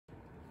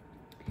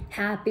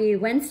Happy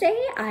Wednesday.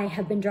 I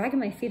have been dragging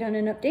my feet on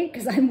an update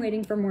because I'm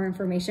waiting for more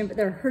information, but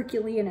there are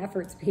Herculean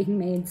efforts being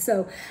made.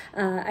 So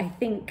I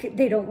think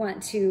they don't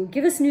want to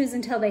give us news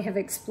until they have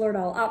explored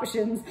all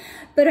options.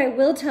 But I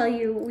will tell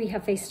you, we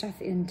have face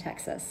stuff in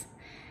Texas.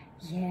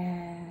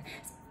 Yeah,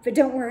 but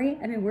don't worry.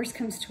 I mean, worst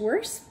comes to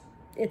worst.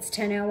 It's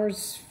 10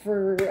 hours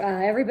for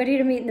everybody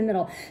to meet in the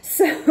middle.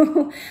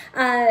 So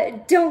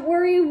don't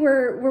worry,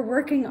 we're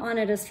working on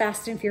it as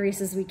fast and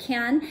furious as we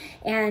can.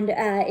 And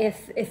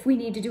if we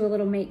need to do a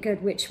little make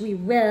good, which we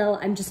will,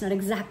 I'm just not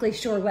exactly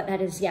sure what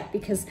that is yet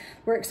because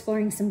we're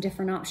exploring some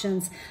different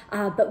options.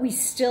 But we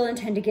still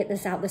intend to get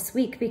this out this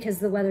week because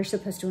the weather's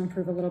supposed to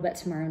improve a little bit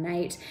tomorrow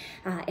night.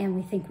 And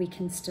we think we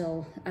can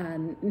still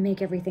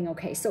make everything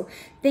okay. So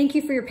thank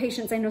you for your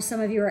patience. I know some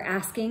of you are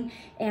asking,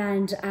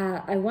 and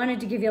I wanted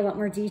to give you a lot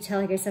more detail.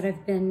 Like I said,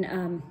 I've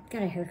been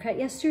got a haircut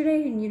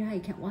yesterday, and you know how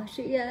you can't wash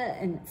it yet,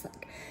 and it's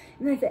like,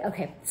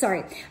 okay,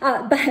 sorry,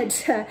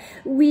 but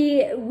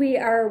we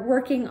are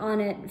working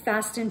on it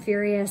fast and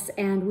furious,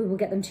 and we will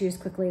get them to you as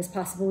quickly as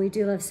possible. We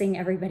do love seeing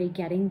everybody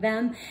getting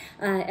them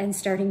and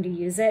starting to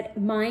use it.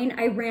 Mine,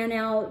 I ran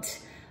out.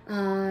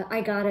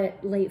 I got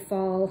it late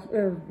fall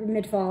or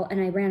mid fall,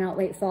 and I ran out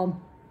late fall.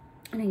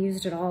 And I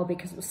used it all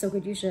because it was so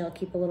good. Usually I'll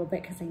keep a little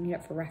bit because I need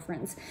it for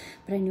reference,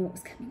 but I knew it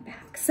was coming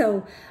back.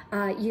 So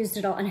used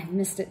it all, and I've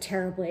missed it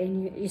terribly.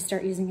 And you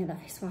start using it, the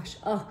face wash.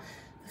 Oh,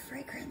 the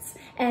fragrance.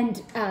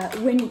 And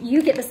when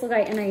you get this little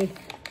guy,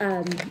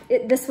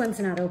 and this one's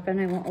not open.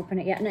 I won't open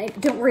it yet.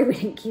 And don't worry, we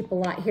didn't keep a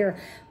lot here.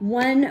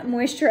 One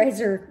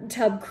moisturizer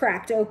tub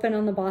cracked open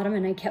on the bottom,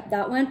 and I kept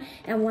that one.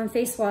 And one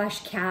face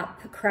wash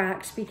cap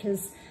cracked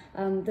because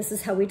this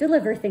is how we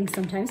deliver things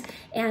sometimes.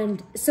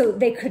 And so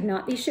they could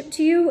not be shipped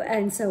to you.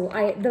 And so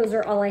those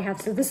are all I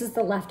have. So this is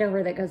the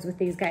leftover that goes with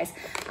these guys.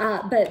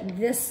 But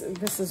this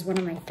is one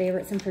of my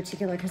favorites in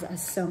particular because it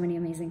has so many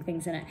amazing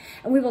things in it.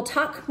 And we will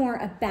talk more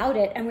about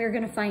it, and we're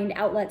going to find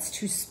outlets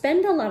to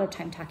spend a lot of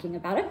time talking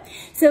about it.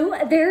 So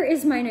there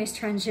is my nice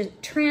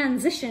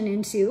transition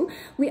into,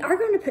 we are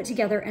going to put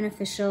together an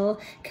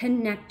official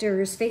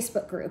Connectors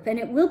Facebook group, and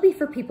it will be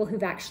for people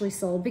who've actually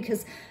sold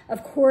because,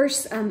 of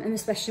course, and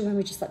especially when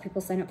we just let people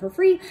sign up for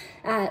free,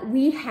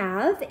 we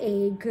have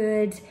a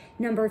good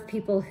number of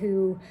people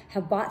who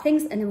have bought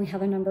things, and then we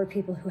have a number of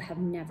people who have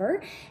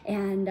never,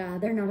 and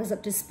they're not as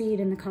up to speed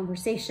in the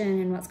conversation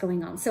and what's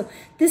going on. So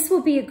this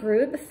will be a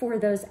group for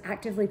those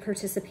actively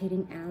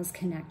participating as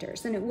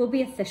connectors, and it will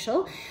be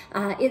official.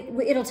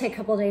 It'll take a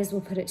couple of days.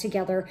 We'll put it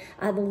together.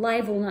 The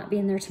live will not be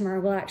in there tomorrow.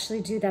 We'll actually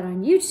do that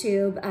on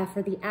YouTube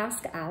for the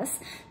Ask Us.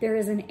 There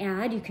is an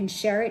ad. You can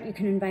share it. You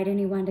can invite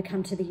anyone to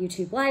come to the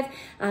YouTube live.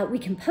 We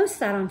can post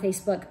that on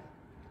Facebook,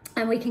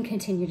 and we can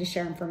continue to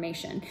share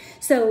information.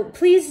 So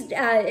please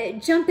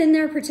jump in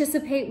there,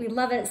 participate. We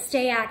love it.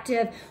 Stay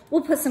active.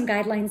 We'll put some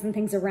guidelines and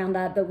things around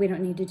that, but we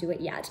don't need to do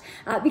it yet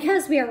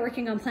because we are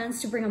working on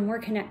plans to bring on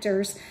more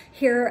connectors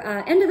here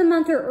end of the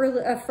month or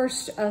early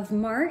 1st of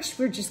March.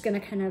 We're just going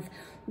to kind of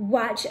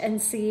watch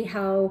and see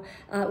how,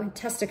 we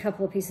test a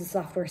couple of pieces of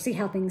software, see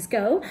how things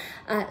go.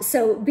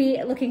 So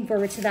be looking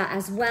forward to that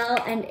as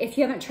well. And if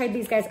you haven't tried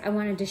these guys, I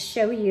wanted to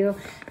show you.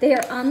 They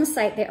are on the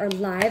site. They are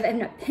live. I've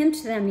not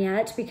pimped them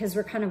yet because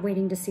we're kind of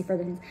waiting to see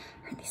further things.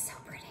 Aren't they so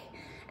pretty?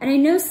 And I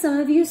know some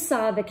of you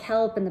saw the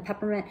kelp and the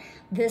peppermint.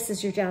 This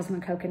is your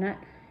jasmine coconut.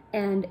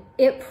 And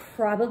it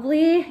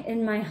probably,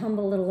 in my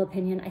humble little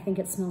opinion, I think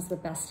it smells the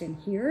best in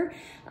here.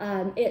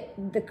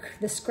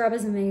 The scrub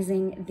is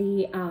amazing.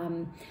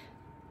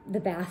 The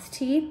bath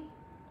tea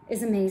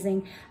is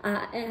amazing.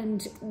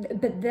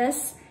 But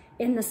this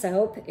in the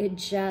soap, it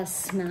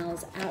just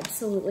smells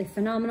absolutely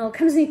phenomenal. It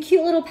comes in a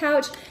cute little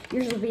pouch.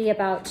 Yours will be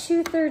about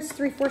 2/3,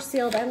 3/4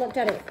 sealed. I looked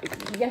at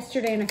it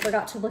yesterday and I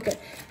forgot to look at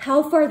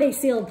how far they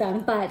sealed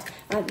them, but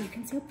you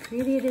can see how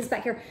pretty it is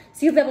back here.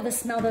 So you'll be able to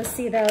smell those,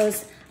 see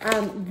those.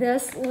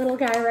 This little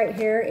guy right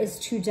here is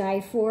to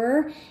die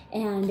for.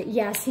 And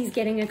yes, he's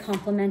getting a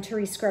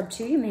complimentary scrub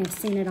too. You may have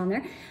seen it on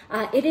there.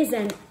 It is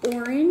an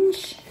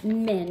orange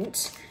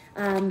mint.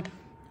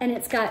 And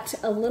it's got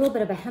a little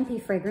bit of a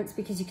hempy fragrance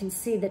because you can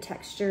see the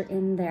texture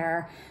in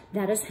there.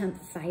 That is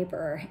hemp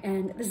fiber.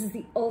 And this is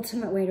the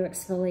ultimate way to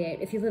exfoliate.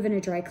 If you live in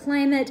a dry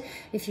climate,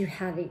 if you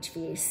have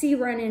HVAC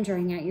running,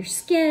 drying out your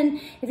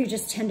skin, if you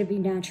just tend to be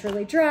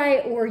naturally dry,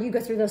 or you go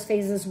through those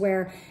phases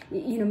where,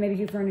 you know, maybe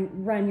you've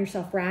run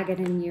yourself ragged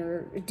and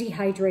you're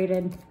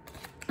dehydrated,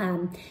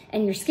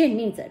 and your skin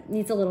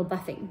needs a little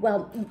buffing.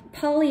 Well,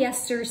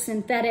 polyester,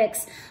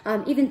 synthetics,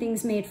 even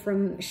things made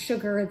from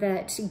sugar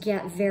that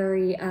get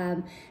very,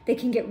 they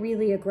can get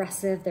really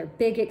aggressive. They're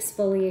big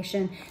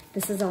exfoliation.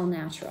 This is all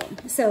natural.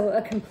 So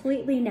a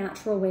completely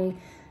natural way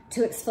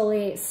to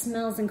exfoliate.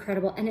 Smells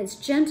incredible, and it's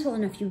gentle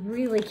enough you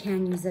really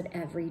can use it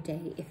every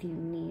day if you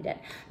need it.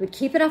 I would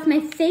keep it off my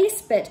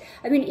face, but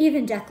I mean,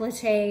 even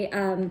décolleté,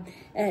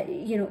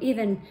 you know,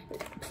 even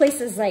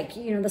places like,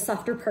 you know, the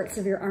softer parts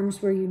of your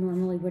arms where you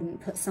normally wouldn't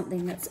put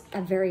something that's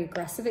a very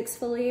aggressive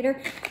exfoliator,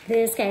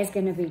 this guy's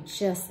gonna be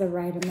just the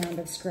right amount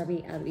of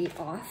scrubby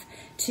off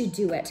to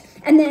do it.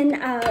 And then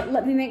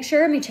let me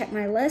check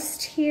my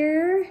list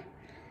here.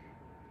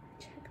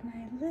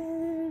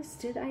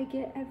 Did I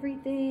get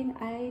everything?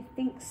 I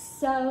think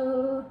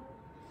so.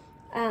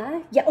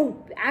 Yeah, oh,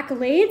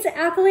 accolades.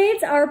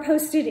 Accolades are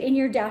posted in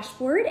your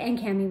dashboard, and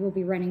Cami will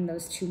be running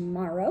those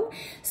tomorrow.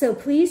 So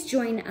please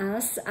join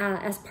us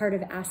as part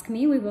of Ask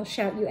Me. We will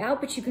shout you out,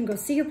 but you can go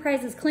see your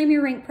prizes, claim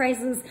your rank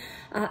prizes.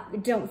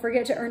 Don't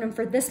forget to earn them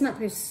for this month.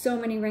 There's so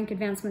many rank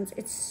advancements.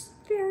 It's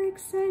very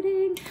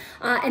exciting.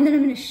 And then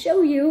I'm going to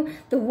show you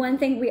the one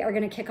thing we are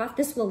going to kick off.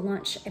 This will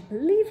launch, I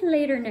believe,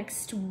 later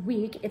next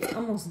week. It's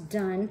almost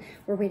done.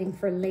 We're waiting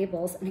for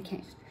labels, and I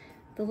can't.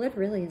 The lid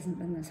really hasn't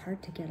been this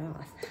hard to get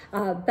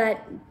off,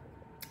 but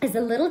is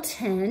a little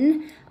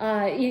tin.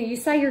 You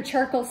saw your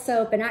charcoal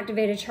soap, and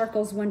activated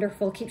charcoal is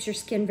wonderful, keeps your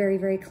skin very,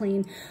 very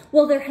clean.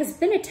 Well, there has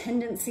been a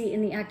tendency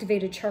in the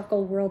activated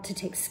charcoal world to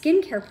take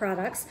skincare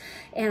products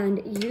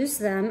and use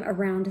them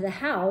around the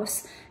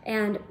house,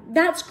 and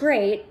that's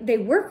great. They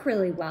work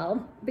really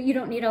well, but you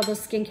don't need all those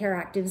skincare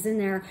actives in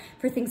there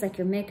for things like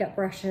your makeup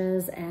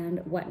brushes and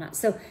whatnot.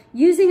 So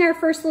using our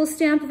first little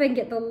stamp, if I can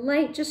get the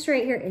light just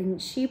right here,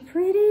 isn't she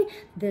pretty?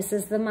 This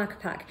is the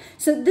Muck Pack.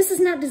 So this is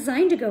not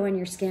designed to go on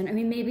your skin. I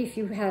mean, maybe if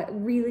you have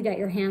really got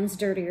your hands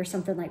dirty or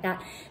something like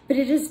that, but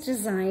it is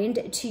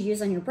designed to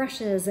use on your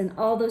brushes and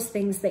all those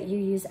things that you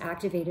use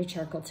activated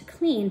charcoal to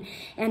clean.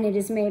 And it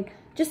is made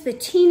just the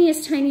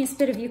teeniest, tiniest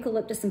bit of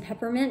eucalyptus and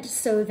peppermint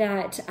so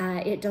that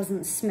it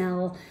doesn't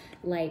smell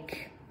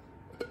like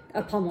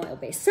a palm oil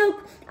based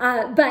soap,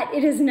 but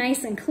it is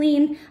nice and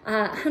clean,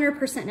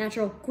 100%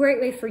 natural,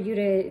 great way for you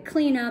to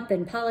clean up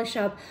and polish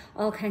up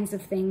all kinds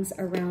of things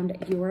around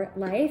your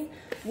life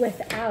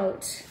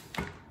without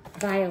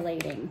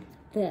violating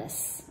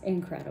this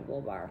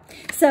incredible bar.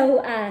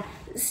 So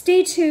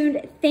stay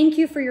tuned. Thank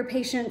you for your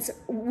patience.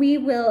 We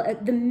will,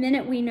 the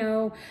minute we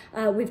know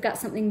we've got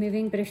something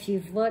moving, but if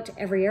you've looked,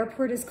 every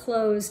airport is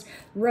closed,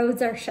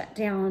 roads are shut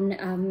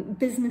down,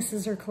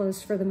 businesses are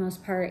closed for the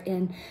most part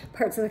in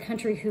parts of the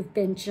country who've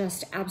been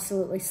just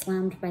absolutely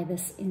slammed by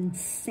this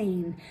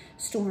insane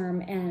storm,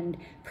 and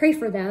pray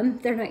for them.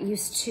 They're not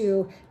used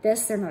to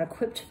this. They're not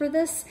equipped for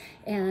this.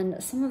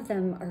 And some of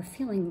them are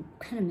feeling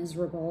kind of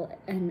miserable,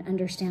 and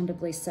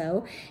understandably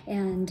so.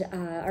 And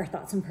our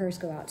thoughts and prayers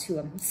go out to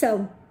them.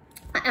 So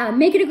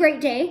make it a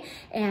great day,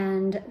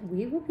 and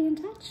we will be in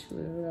touch. We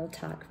will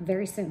talk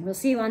very soon. We'll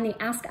see you on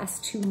the Ask Us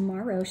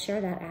tomorrow.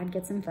 Share that ad,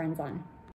 get some friends on.